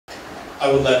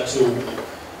I would like to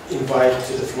invite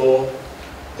to the floor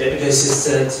Deputy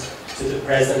Assistant to the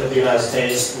President of the United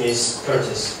States, Ms.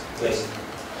 Curtis, please.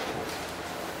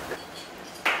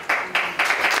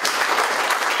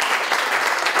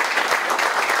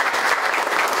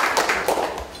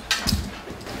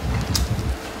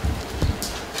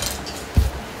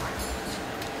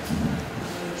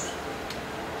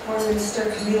 Foreign Minister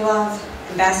Kamilov,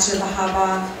 Ambassador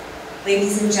Bahabov,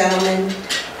 ladies and gentlemen,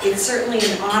 it's certainly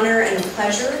an honor and a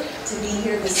pleasure to be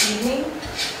here this evening,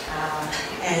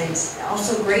 and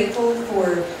also grateful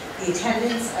for the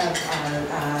attendance of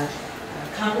our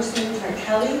Congressman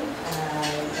Kelly,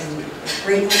 and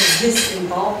grateful for his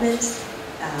involvement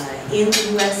in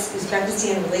the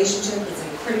US-Uzbekistan relationship. It's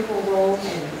a critical role,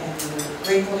 and we're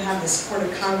grateful to have the support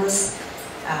of Congress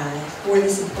for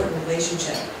this important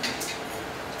relationship.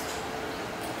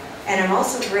 And I'm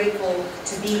also grateful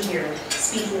to be here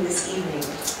speaking this evening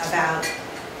about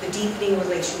the deepening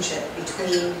relationship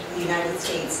between the United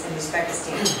States and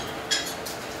Uzbekistan.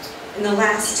 In the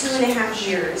last 2.5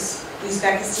 years,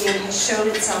 Uzbekistan has shown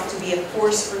itself to be a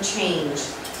force for change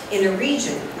in a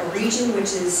region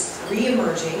which is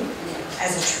re-emerging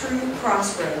as a true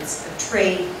crossroads of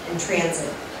trade and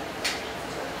transit.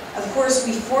 Of course,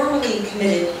 we formally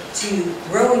committed to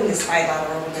growing this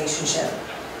bilateral relationship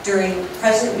during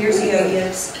President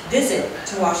Mirziyoyev's visit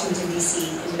to Washington, D.C.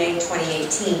 in May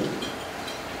 2018.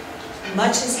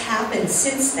 Much has happened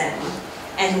since then,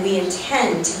 and we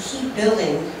intend to keep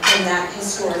building from that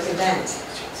historic event.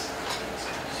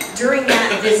 During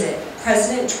that visit,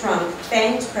 President Trump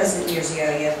thanked President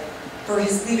Mirziyoyev for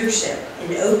his leadership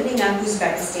in opening up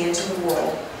Uzbekistan to the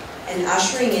world and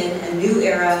ushering in a new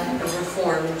era of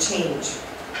reform and change.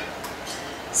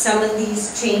 Some of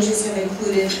these changes have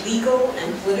included legal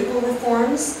and political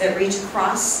reforms that reach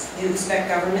across the Uzbek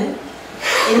government,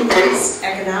 increased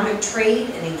economic trade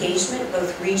and engagement,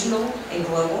 both regional and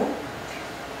global,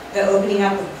 the opening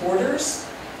up of borders,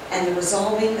 and the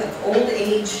resolving of old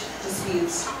age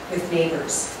disputes with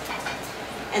neighbors.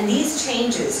 And these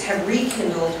changes have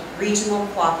rekindled regional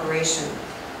cooperation.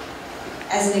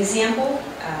 As an example,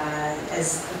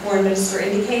 as the Foreign Minister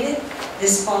indicated,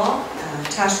 this fall,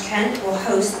 Tashkent will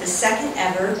host the second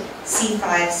ever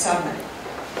C5 summit.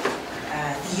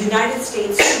 The United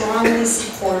States strongly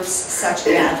supports such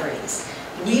gatherings.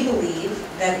 We believe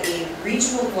that a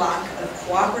regional bloc of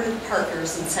cooperative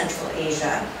partners in Central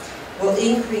Asia will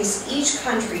increase each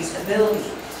country's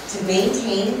ability to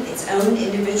maintain its own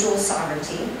individual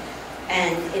sovereignty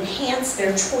and enhance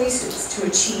their choices to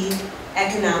achieve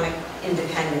economic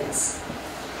independence.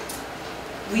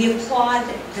 We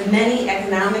applaud the many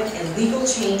economic and legal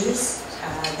changes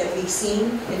that we've seen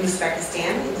in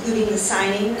Uzbekistan, including the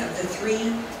signing of the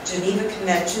 3 Geneva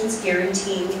Conventions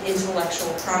guaranteeing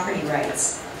intellectual property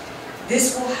rights.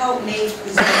 This will help make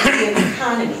Uzbekistan's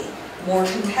economy more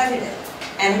competitive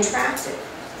and attractive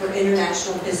for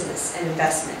international business and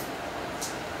investment.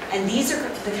 And these are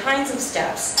the kinds of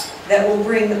steps that will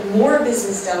bring more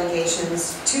business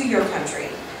delegations to your country,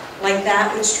 like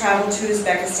that which traveled to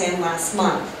Uzbekistan last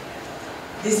month.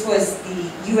 This was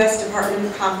the U.S. Department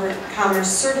of Commerce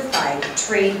certified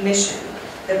trade mission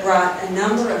that brought a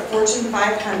number of Fortune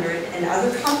 500 and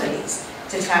other companies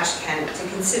to Tashkent to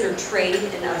consider trade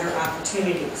and other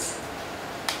opportunities.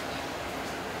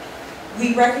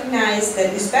 We recognize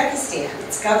that Uzbekistan,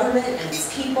 its government and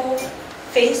its people,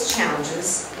 face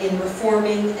challenges in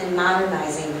reforming and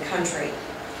modernizing the country.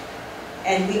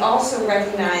 And we also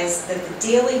recognize that the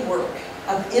daily work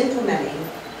of implementing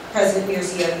President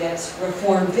Mirziyoyev's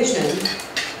reform vision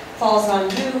falls on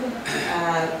you,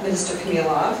 Minister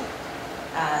Kamilov,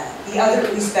 the other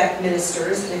Uzbek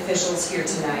ministers and officials here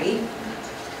tonight,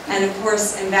 and of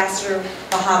course Ambassador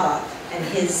Bahabov and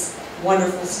his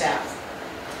wonderful staff.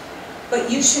 But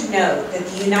you should know that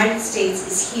the United States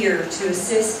is here to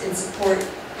assist and support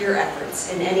your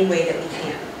efforts in any way that we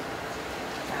can.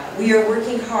 We are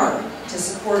working hard to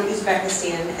support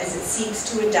Uzbekistan as it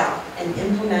seeks to adopt and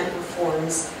implement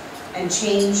reforms and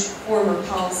change former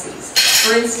policies.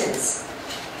 For instance,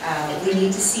 we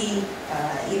need to see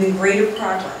even greater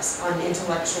progress on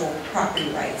intellectual property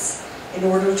rights in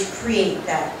order to create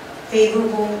that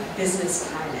favorable business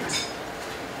climate.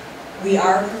 We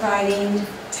are providing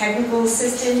technical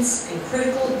assistance and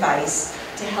critical advice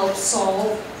to help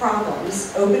solve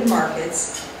problems, open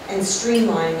markets, and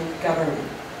streamline government.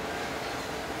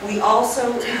 We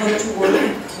also hope to work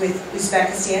with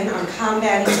Uzbekistan on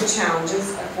combating the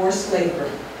challenges of forced labor,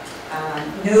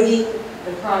 noting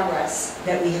the progress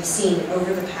that we have seen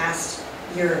over the past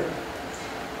year.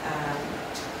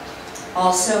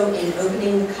 Also in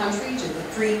opening the country to the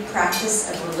free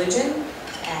practice of religion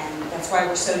and the That's why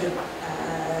we're so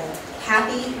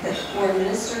happy that the Foreign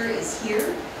Minister is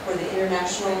here for the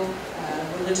International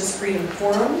Religious Freedom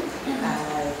Forum,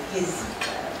 his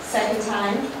second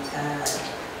time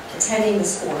attending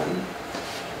this forum,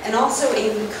 and also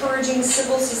encouraging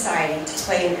civil society to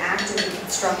play an active and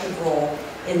constructive role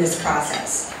in this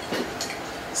process.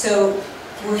 So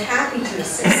we're happy to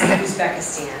assist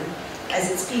Uzbekistan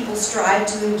as its people strive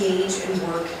to engage and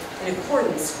work in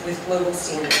accordance with global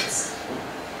standards.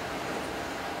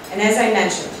 And as I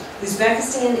mentioned,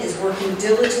 Uzbekistan is working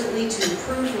diligently to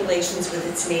improve relations with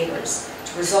its neighbors,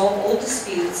 to resolve old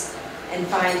disputes, and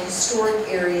find historic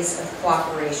areas of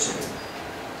cooperation.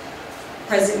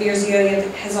 President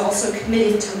Mirziyoyev has also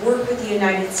committed to work with the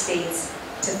United States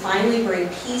to finally bring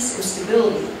peace and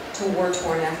stability to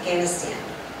war-torn Afghanistan.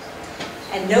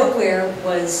 And nowhere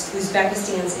was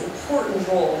Uzbekistan's important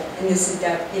role in this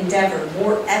endeavor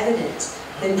more evident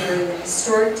than during the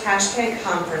historic Tashkent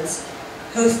conference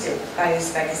hosted by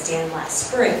Uzbekistan last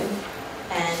spring.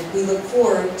 And we look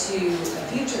forward to a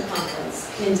future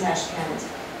conference in Tashkent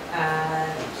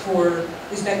for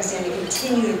Uzbekistan to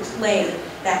continue to play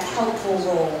that helpful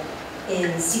role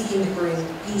in seeking to bring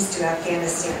peace to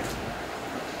Afghanistan.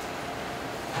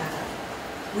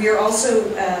 We are also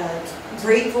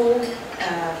grateful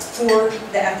for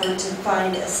the effort to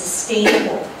find a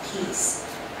sustainable peace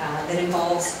that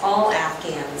involves all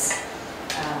Afghans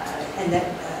and that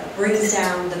brings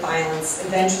down the violence,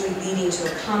 eventually leading to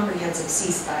a comprehensive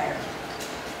ceasefire.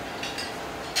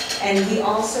 And we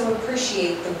also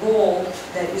appreciate the role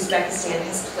that Uzbekistan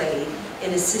has played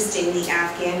in assisting the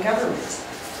Afghan government.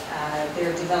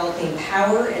 They're developing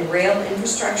power and rail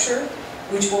infrastructure,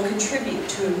 which will contribute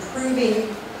to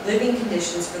improving living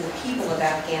conditions for the people of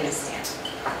Afghanistan.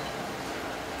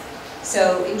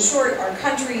 So, in short, our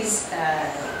countries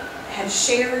have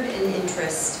shared an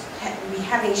interest, we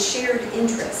have a shared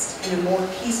interest in a more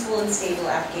peaceful and stable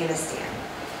Afghanistan.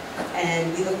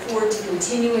 And we look forward to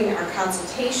continuing our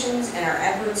consultations and our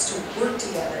efforts to work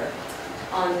together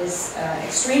on this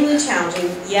extremely challenging,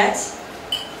 yet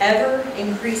ever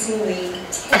increasingly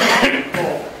tailored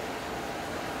goal.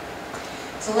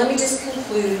 So let me just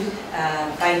conclude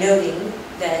by noting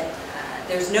that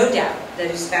there's no doubt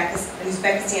that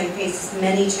Uzbekistan faces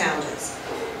many challenges,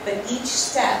 but each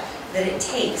step that it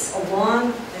takes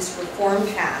along this reform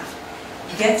path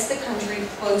gets the country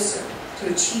closer to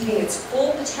achieving its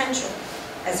full potential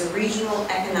as a regional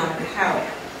economic power.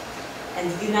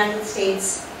 And the United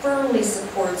States firmly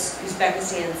supports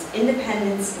Uzbekistan's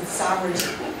independence and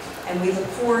sovereignty, and we look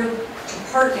forward to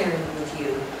partnering with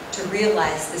you to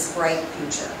realize this bright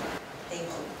future.